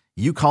news,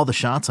 you call the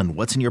shots on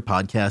what's in your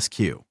podcast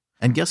queue.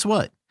 And guess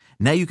what?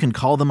 Now you can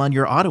call them on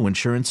your auto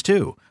insurance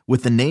too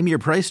with the Name Your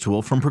Price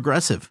tool from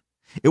Progressive.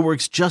 It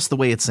works just the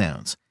way it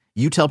sounds.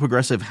 You tell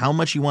Progressive how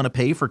much you want to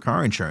pay for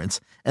car insurance,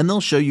 and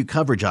they'll show you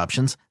coverage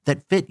options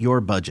that fit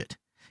your budget.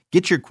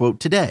 Get your quote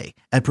today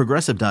at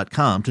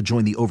Progressive.com to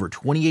join the over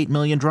 28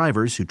 million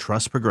drivers who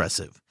trust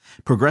Progressive.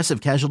 Progressive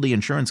Casualty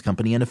Insurance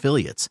Company and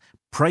Affiliates.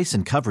 Price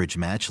and coverage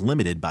match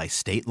limited by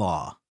state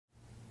law.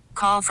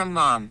 Call from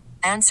mom.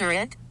 Answer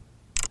it.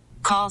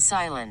 Call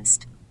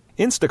silenced.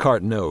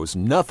 Instacart knows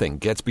nothing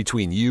gets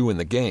between you and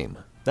the game.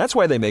 That's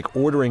why they make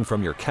ordering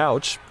from your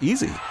couch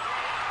easy.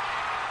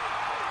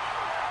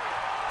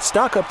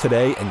 Stock up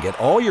today and get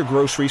all your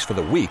groceries for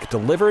the week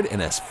delivered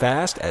in as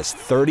fast as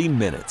 30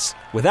 minutes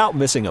without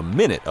missing a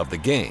minute of the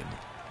game.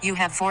 You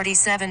have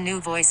 47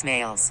 new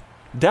voicemails.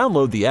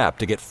 Download the app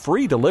to get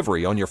free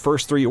delivery on your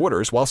first 3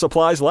 orders while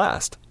supplies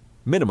last.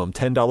 Minimum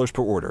 $10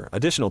 per order.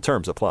 Additional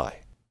terms apply.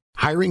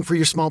 Hiring for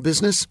your small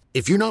business?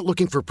 If you're not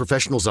looking for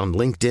professionals on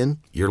LinkedIn,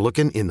 you're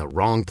looking in the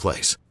wrong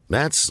place.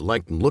 That's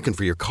like looking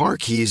for your car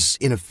keys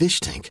in a fish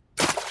tank.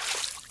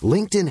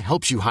 LinkedIn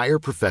helps you hire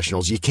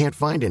professionals you can't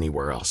find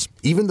anywhere else,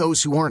 even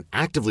those who aren't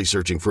actively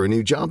searching for a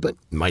new job but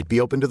might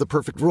be open to the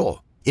perfect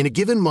role. In a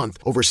given month,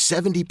 over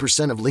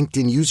 70% of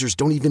LinkedIn users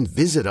don't even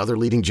visit other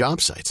leading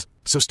job sites.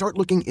 So start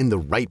looking in the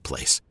right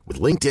place. With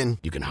LinkedIn,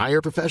 you can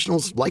hire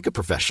professionals like a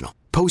professional.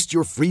 Post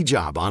your free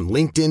job on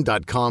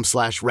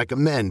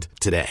linkedin.com/recommend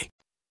today.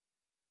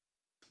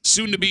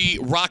 Soon to be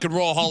Rock and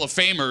Roll Hall of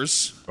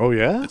Famers. Oh,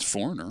 yeah? It's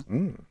Foreigner.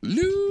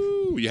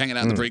 Lou. You're hanging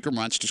out in the break room,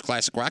 Rochester's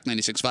Classic Rock,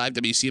 96.5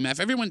 WCMF.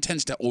 Everyone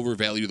tends to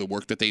overvalue the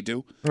work that they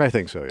do. I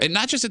think so, yeah. And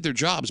not just at their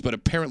jobs, but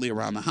apparently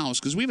around the house,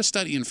 because we have a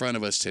study in front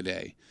of us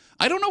today.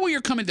 I don't know where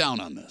you're coming down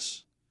on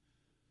this.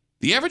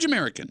 The average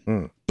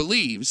American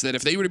believes that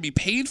if they were to be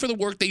paid for the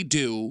work they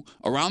do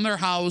around their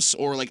house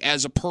or like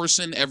as a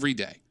person every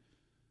day,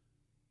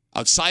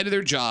 outside of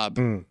their job,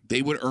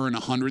 they would earn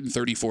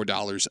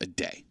 $134 a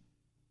day.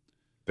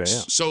 Damn.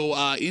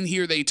 So in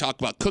here they talk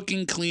about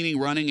cooking, cleaning,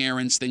 running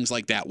errands, things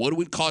like that. What it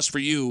would cost for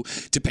you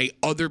to pay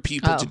other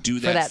people to do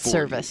that for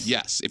service. you.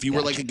 Yes. If you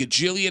were like a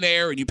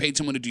gajillionaire and you paid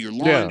someone to do your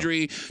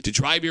laundry, to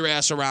drive your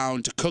ass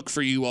around, to cook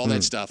for you, all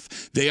that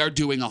stuff, they are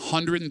doing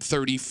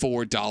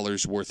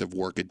 $134 worth of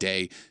work a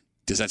day.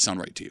 Does that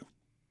sound right to you?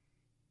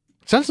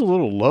 Sounds a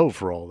little low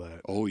for all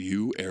that. Oh,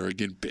 you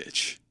arrogant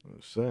bitch.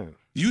 I'm saying.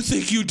 You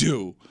think you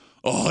do?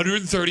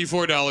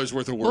 $134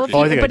 worth of work.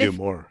 I think I do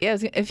more. Yeah,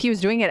 if he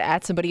was doing it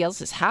at somebody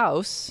else's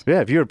house.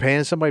 Yeah, if you were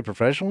paying somebody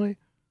professionally,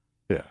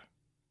 yeah.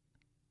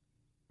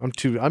 I'm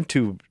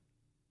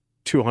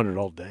 200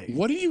 all day.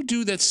 What do you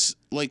do that's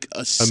like a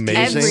amazing?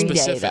 Every day,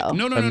 specific? though.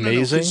 No.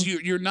 Amazing? Because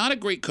you're not a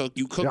great cook.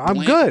 You cook. Yeah,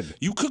 I'm good.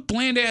 You cook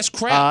bland ass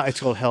crap.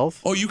 It's called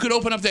health. Oh, you could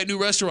open up that new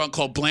restaurant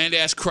called Bland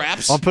Ass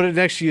Craps. I'll put it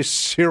next to your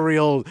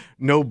cereal,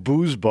 no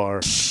booze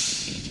bar.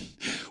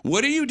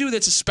 What do you do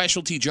that's a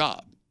specialty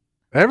job?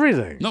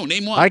 Everything. No,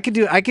 name one. I could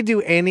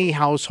do any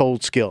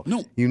household skill.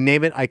 No. You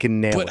name it, I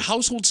can nail it. But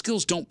household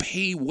skills don't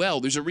pay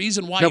well. There's a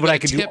reason why. No, you but gotta I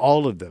can do tip.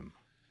 all of them.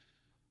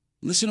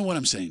 Listen to what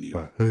I'm saying to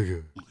you.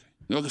 Okay.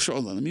 Okay, sure,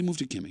 hold on. Let me move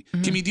to Kimmy.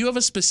 Kimmy, do you have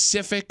a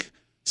specific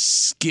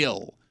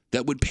skill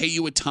that would pay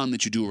you a ton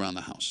that you do around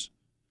the house?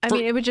 I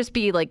mean, it would just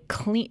be like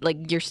clean,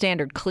 like your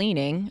standard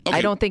cleaning. Okay.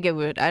 I don't think it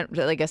would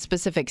like a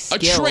specific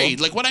skill. A trade.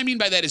 Like what I mean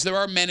by that is there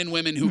are men and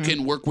women who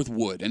can work with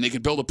wood and they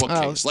can build a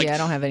bookcase. I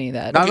don't have any of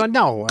that.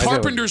 No.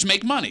 Carpenters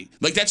make money.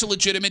 Like that's a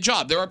legitimate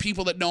job. There are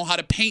people that know how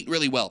to paint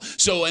really well.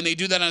 And they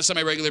do that on a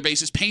semi-regular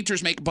basis.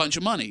 Painters make a bunch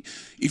of money.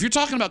 If you're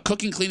talking about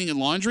cooking, cleaning, and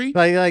laundry,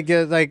 like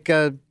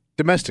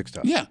domestic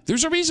stuff. Yeah,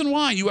 there's a reason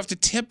why you have to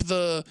tip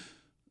the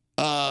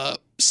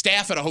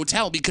staff at a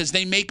hotel because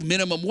they make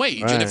minimum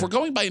wage. Right. And if we're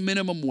going by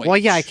minimum wage, Well,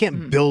 yeah, I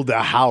can't build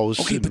a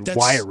house and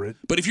wire it.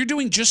 But if you're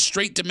doing just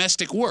straight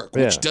domestic work,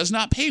 which does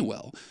not pay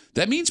well,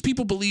 that means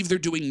people believe they're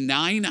doing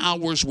 9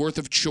 hours worth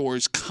of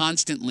chores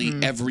constantly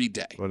every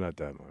day. Well, not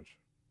that much.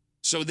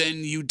 So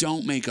then you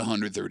don't make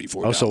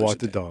 $134. Also walk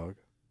the dog.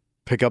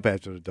 Pick up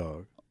after the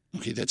dog.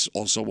 Okay, that's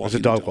also walking As a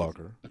dog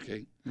walker.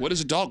 Okay. What does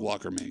a dog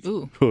walker make?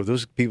 Ooh,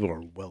 those people are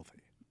wealthy.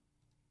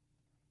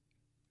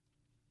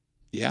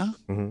 Yeah?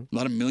 Mm-hmm. A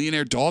lot of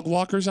millionaire dog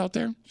walkers out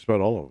there? Just about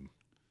all of them.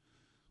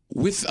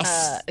 With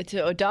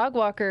a dog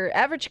walker,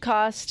 average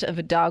cost of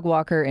a dog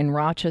walker in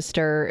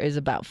Rochester is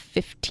about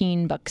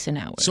 $15 an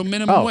hour. So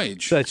minimum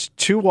wage. So that's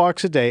 2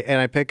 walks a day, and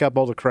I pick up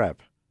all the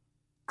crap.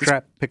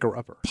 Crap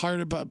picker-upper.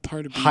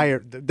 Part of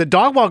higher. The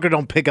dog walker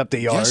don't pick up the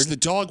yard. Yes, the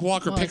dog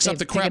walker picks up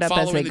the crap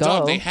following the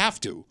dog. They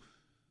have to.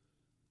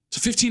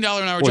 It's a $15 an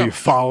hour job. Are you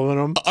following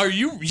them? Are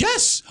you?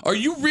 Yes. Are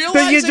you realizing?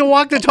 Then you have to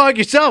walk the dog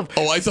yourself.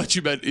 Oh, I thought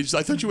you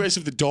asked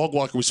if the dog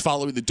walker was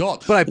following the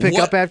dog. But I pick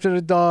up after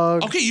the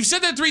dog. Okay, you've said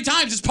that 3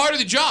 times. It's part of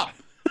the job.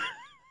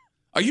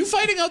 Are you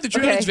finding out that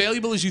you're not as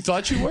valuable as you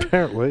thought you were?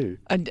 Apparently.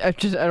 I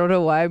don't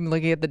know why I'm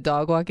looking at the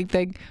dog walking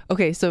thing.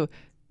 Okay, so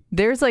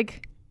there's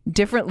like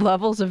different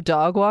levels of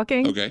dog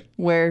walking. Okay.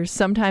 Where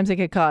sometimes it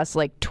could cost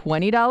like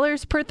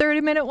 $20 per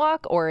 30-minute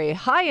walk, or a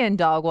high-end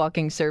dog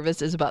walking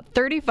service is about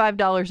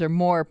 $35 or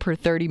more per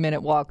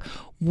 30-minute walk.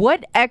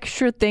 What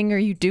extra thing are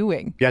you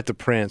doing? You have to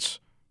prance.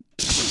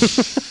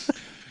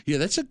 Yeah,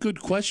 that's a good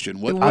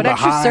question. What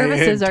extra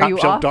services are you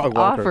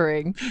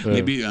offering?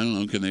 Maybe, I don't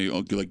know, can they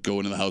like go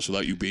into the house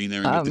without you being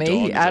there and get the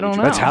maybe. dog? I don't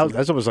know.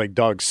 That's almost like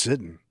dog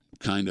sitting.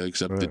 Kind of,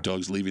 except the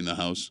dog's leaving the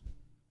house.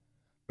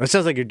 That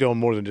sounds like you're doing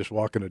more than just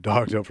walking a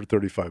dog down for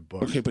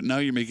 $35. Okay, but now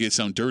you're making it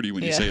sound dirty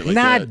when you say it like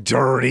Not that. Not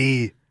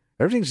dirty.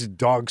 Everything's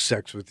dog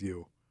sex with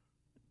you.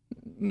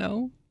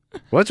 No.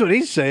 Well, that's what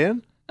he's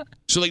saying.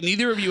 So, like,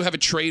 neither of you have a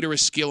trade or a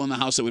skill in the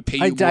house that would pay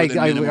you more than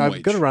minimum I'm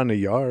wage. good around the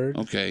yard.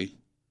 Okay.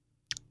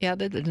 Yeah,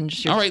 than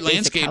just your all right, basic house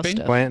landscaping,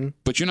 stuff. Planting,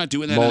 but you're not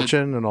doing that.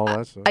 Mulching and all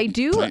that stuff. I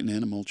do. Planting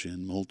and a mulching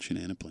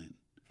and a plant.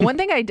 One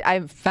thing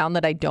I've found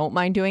that I don't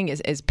mind doing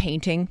is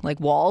painting, like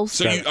walls.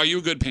 So are you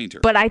a good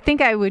painter? But I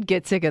think I would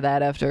get sick of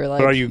that after, like.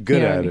 But are you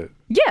good at it?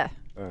 Yeah.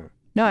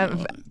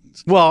 No,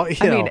 well,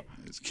 I mean,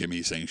 it's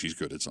Kimmy saying she's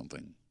good at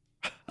something.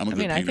 I'm a good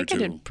painter, I think too. I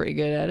did pretty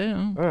good at it.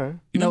 All right.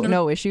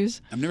 No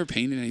issues. I've never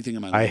painted anything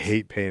in my life. I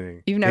hate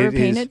painting. You've never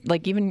painted?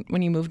 Like even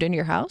when you moved into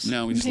your house?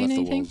 No, we just left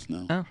the walls.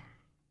 No. Oh.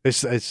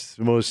 It's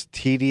the most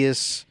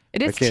tedious.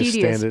 It is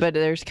tedious, but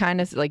there's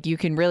kind of like you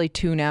can really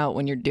tune out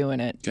when you're doing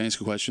it. Can I ask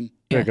a question?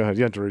 Yeah, go ahead.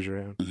 You have to raise your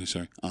hand. Okay,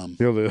 sorry.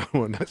 You're the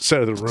one that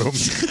side of the room.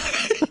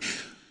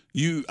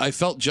 I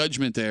felt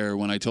judgment there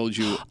when I told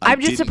you. I'm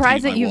just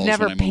surprised that you've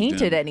never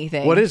painted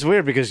anything. What is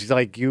weird because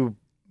you.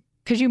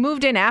 Because you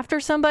moved in after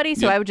somebody,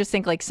 so I would just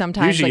think like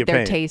sometimes Usually like their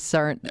paint. tastes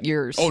aren't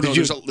yours. Oh no,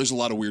 there's a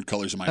lot of weird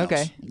colors in my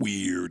house.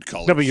 Weird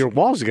colors. No, but your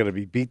walls are going to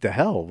be beat to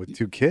hell with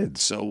 2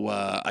 kids. So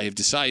I have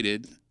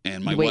decided,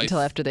 and my You wait wife. until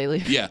after they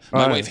leave. Yeah,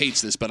 my wife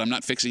hates this, but I'm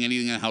not fixing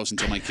anything in the house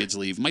until my kids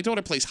leave. My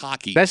daughter plays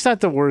hockey. That's not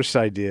the worst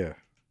idea.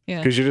 Yeah.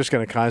 Because you're just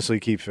going to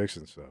constantly keep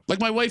fixing stuff. Like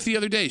my wife the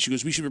other day, she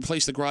goes, "We should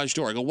replace the garage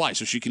door." I go, "Why?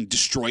 So she can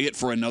destroy it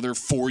for another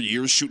 4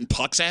 years shooting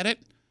pucks at it?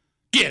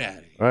 Get out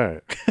of here!" All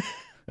right.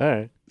 All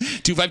right.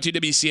 252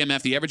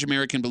 WCMF, the average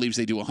American believes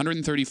they do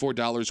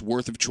 $134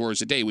 worth of chores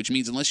a day, which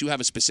means unless you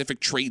have a specific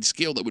trade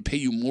skill that would pay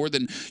you more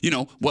than,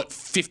 what,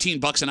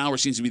 $15 an hour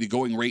seems to be the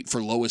going rate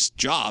for lowest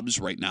jobs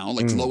right now,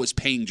 like lowest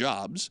paying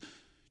jobs,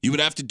 you would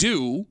have to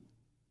do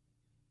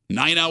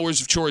 9 hours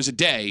of chores a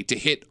day to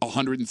hit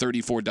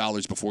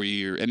 $134 before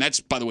you, and that's,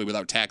 by the way,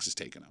 without taxes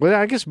taken out. Well,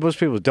 I guess most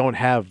people don't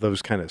have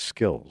those kind of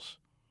skills.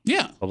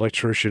 Yeah.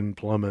 Electrician,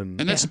 plumbing.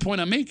 And that's the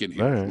point I'm making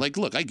here. Right. Like,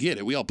 look, I get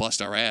it. We all bust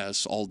our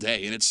ass all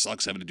day, and it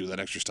sucks having to do that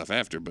extra stuff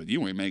after, but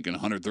you ain't making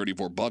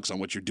 $134 on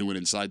what you're doing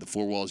inside the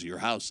 4 walls of your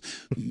house.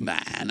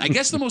 Man, I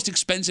guess the most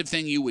expensive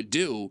thing you would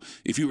do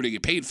if you were to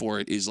get paid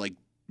for it is, like,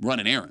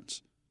 running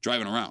errands,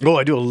 driving around. Oh,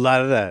 I do a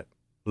lot of that.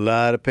 A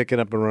lot of picking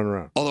up and running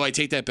around. Although I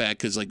take that back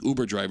because, like,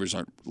 Uber drivers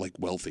aren't, like,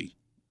 wealthy.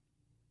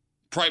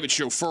 Private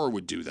chauffeur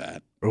would do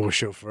that. Oh, a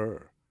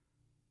chauffeur.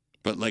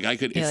 But, like, I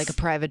could... Yeah, like a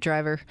private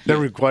driver. That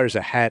requires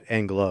a hat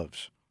and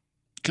gloves.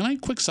 Can I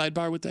quick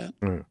sidebar with that?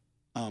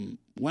 Mm.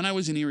 When I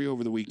was in Erie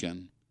over the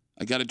weekend,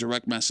 I got a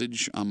direct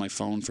message on my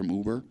phone from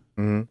Uber,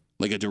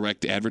 like a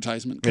direct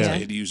advertisement, because I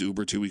had to use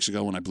Uber 2 weeks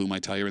ago when I blew my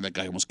tire and that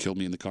guy almost killed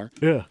me in the car.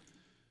 Yeah.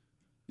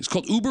 It's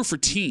called Uber for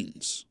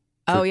Teens.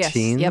 Oh, yes.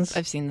 teens? Yep,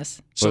 I've seen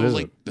this. So,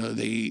 like,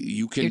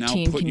 you can your now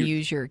teen put can your...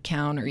 use your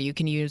account, or you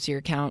can use your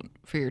account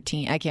for your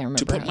teen. I can't remember.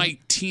 To put my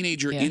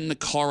teenager in the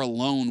car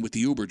alone with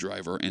the Uber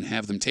driver and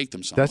have them take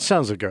them somewhere. That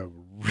sounds like a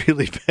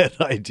really bad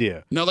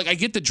idea. No, like I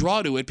get the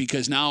draw to it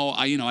because now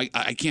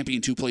I can't be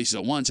in 2 places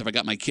at once. If I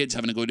got my kids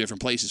having to go to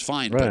different places,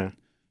 fine. Right. But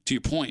to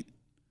your point,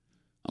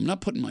 I'm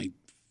not putting my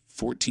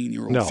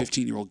 14-year-old,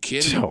 15-year-old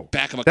kid in the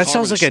back of a car. That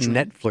sounds like a street.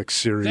 Netflix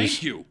series.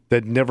 Thank you.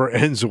 That never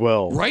ends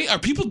well. Right? Are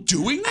people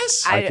doing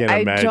this? I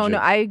can't imagine. don't know.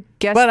 I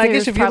guess But I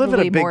there's guess if you live in a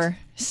probably big, more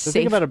the safe.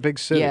 thing about a big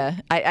city. Yeah,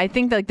 I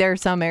think like there are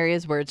some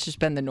areas where it's just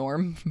been the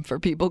norm for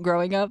people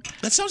growing up.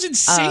 That sounds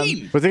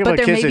insane. But think but about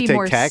there kids may that be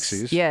more take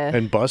taxis yeah.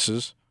 and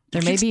buses.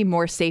 There may be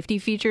more safety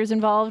features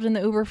involved in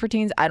the Uber for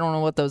teens. I don't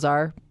know what those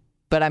are,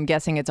 but I'm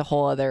guessing it's a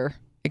whole other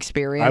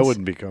experience. I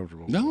wouldn't be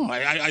comfortable. No,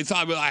 I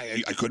thought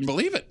I couldn't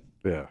believe it.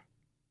 Yeah.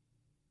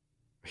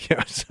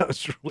 Yeah, it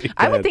sounds really bad.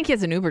 I would think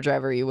as an Uber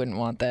driver, you wouldn't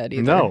want that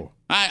either. No.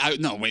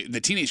 No, wait.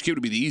 The teenage kid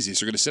would be the easiest.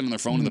 They're going to sit on their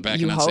phone in the back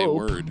You and not say a hope.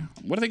 word.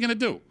 What are they going to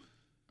do?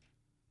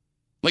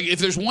 Like, if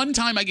there's one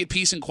time I get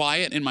peace and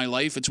quiet in my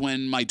life, it's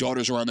when my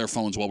daughters are on their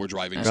phones while we're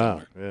driving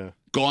somewhere. Yeah.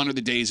 Gone are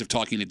the days of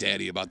talking to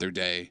daddy about their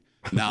day.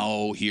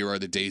 Now here are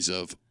the days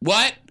of,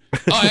 what?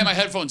 Oh, I have my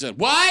headphones in.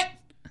 What?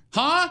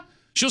 Huh?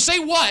 She'll say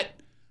what?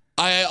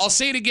 I'll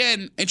say it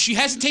again, and she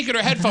hasn't taken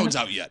her headphones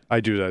out yet. I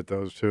do that,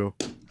 those too.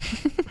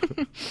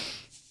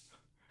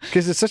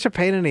 Because it's such a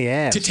pain in the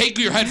ass. To take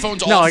your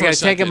headphones off No, I for got a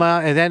to take them second.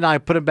 out, and then I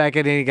put them back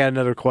in, and you got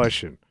another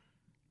question.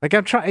 Like,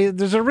 I'm trying.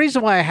 There's a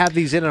reason why I have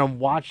these in, and I'm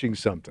watching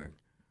something.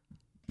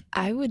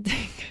 I would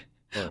think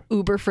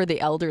Uber for the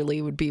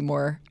elderly would be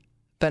more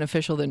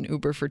beneficial than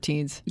Uber for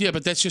teens. Yeah,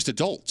 but that's just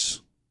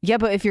adults. Yeah,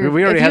 but if you're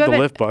We already if you had the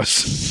haven't- Lyft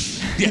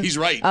bus. Yeah, he's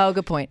right. Oh,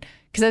 good point.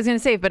 Because I was going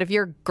to say, but if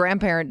your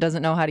grandparent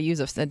doesn't know how to use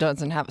it,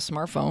 doesn't have a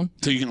smartphone.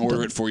 So you can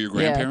order it for your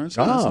Yeah. grandparents?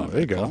 Oh, that's not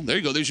there you bad. go. There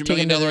you go. There's your Take $1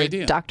 them to million their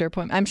idea. doctor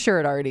appointment. I'm sure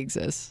it already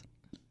exists.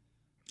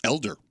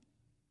 Elder.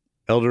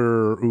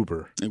 Elder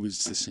Uber. It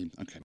was the same.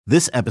 Okay.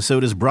 This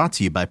episode is brought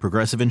to you by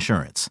Progressive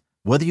Insurance.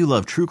 Whether you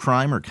love true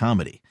crime or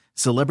comedy,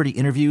 celebrity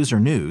interviews or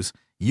news,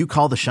 you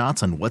call the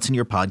shots on what's in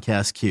your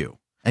podcast queue.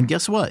 And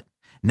guess what?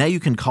 Now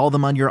you can call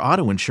them on your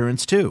auto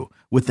insurance too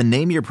with the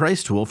Name Your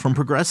Price tool from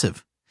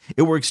Progressive.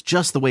 It works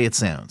just the way it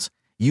sounds.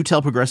 You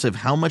tell Progressive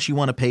how much you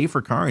want to pay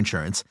for car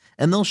insurance,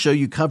 and they'll show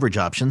you coverage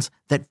options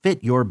that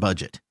fit your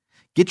budget.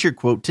 Get your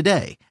quote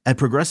today at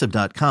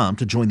Progressive.com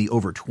to join the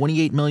over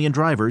 28 million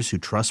drivers who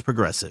trust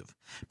Progressive.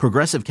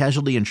 Progressive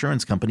Casualty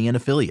Insurance Company and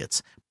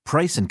Affiliates.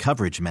 Price and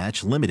coverage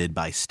match limited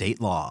by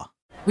state law.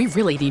 We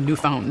really need new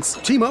phones.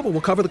 T-Mobile will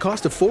cover the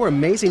cost of 4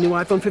 amazing new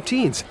iPhone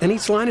 15s, and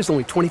each line is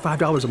only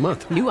 $25 a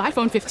month. New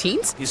iPhone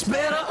 15s? It's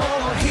better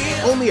over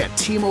here. Only at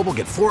T-Mobile,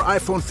 get 4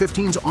 iPhone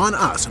 15s on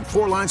us and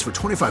 4 lines for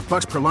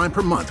 $25 per line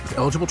per month with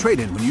eligible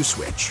trade-in when you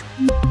switch.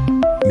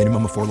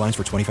 Minimum of 4 lines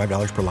for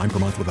 $25 per line per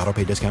month with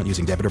autopay discount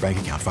using debit or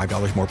bank account.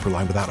 $5 more per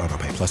line without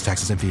autopay, plus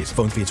taxes and fees.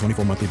 Phone fee at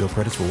 24 monthly bill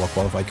credits for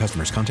well-qualified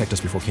customers. Contact us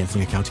before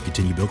canceling account to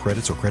continue bill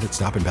credits or credit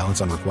stop and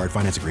balance on required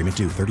finance agreement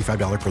due.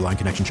 $35 per line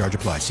connection charge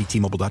applies. See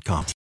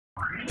T-Mobile.com.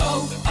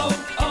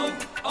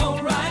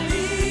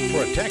 O'Reilly.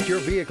 Protect your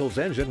vehicle's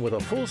engine with a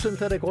full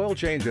synthetic oil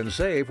change and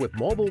save with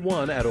Mobile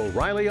One at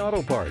O'Reilly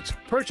Auto Parts.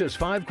 Purchase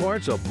 5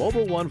 quarts of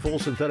Mobile One full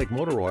synthetic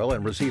motor oil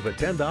and receive a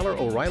 $10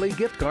 O'Reilly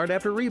gift card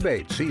after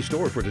rebate. See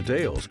store for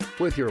details.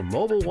 With your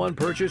Mobile One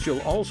purchase,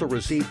 you'll also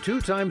receive 2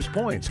 times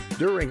points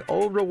during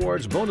O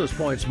Rewards Bonus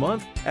Points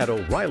Month at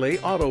O'Reilly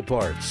Auto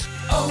Parts.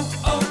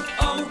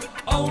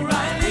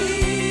 O'Reilly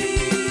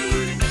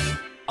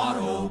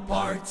Auto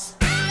Parts.